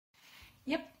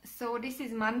Yep, so this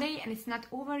is Monday and it's not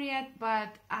over yet, but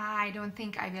I don't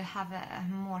think I will have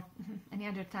any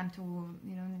other time to,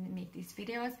 you know, make these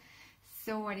videos.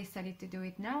 So I decided to do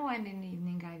it now, and in the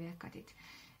evening I will cut it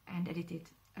and edit it.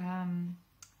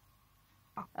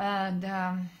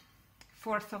 The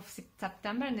 4th of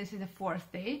September, and this is the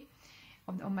 4th day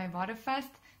of my water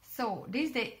fast. So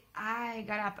this day I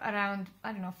got up around,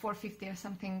 I don't know, 4:50 or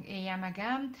something a.m.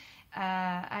 again.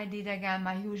 I did again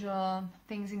my usual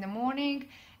things in the morning,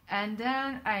 and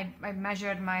then I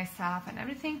measured myself and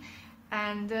everything,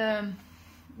 and then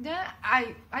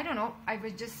I don't know, I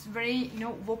was just very, you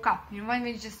know, woke up. You know, when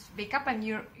you just wake up and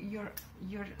your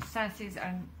senses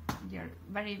are, you're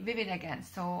very vivid again.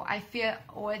 So I feel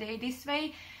all day this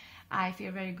way. I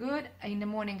feel very good. In the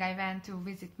morning I went to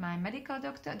visit my medical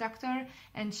doctor,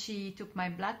 and she took my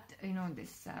blood, you know,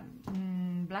 this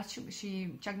blood sugar.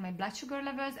 She checked my blood sugar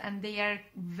levels, and they are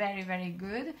very, very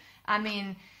good. I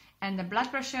mean, and the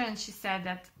blood pressure, and she said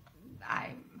that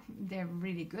they're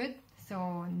really good.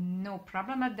 So no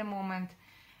problem at the moment.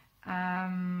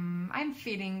 I'm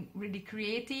feeling really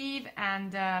creative,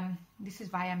 and this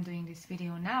is why I'm doing this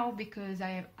video now, because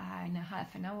in a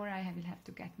half an hour I will have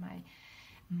to get my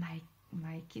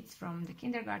kids from the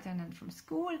kindergarten and from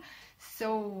school,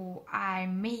 so I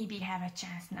maybe have a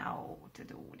chance now to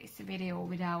do this video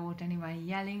without anyone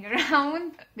yelling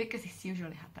around, because this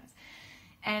usually happens.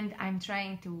 And I'm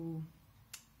trying to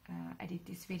edit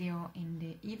this video in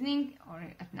the evening or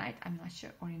at night, I'm not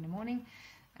sure, or in the morning,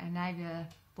 and I will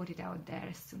put it out there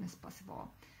as soon as possible.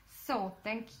 So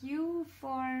thank you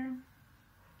for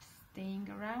staying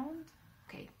around.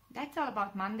 Okay, that's all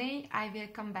about Monday. I will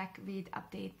come back with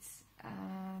updates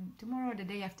tomorrow, the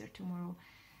day after tomorrow.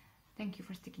 Thank you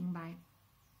for sticking by.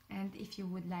 And if you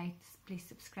would like, please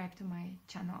subscribe to my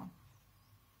channel.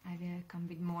 I will come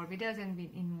with more videos and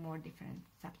in more different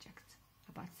subjects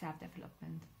about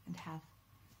self-development and health.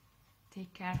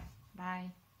 Take care.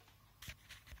 Bye.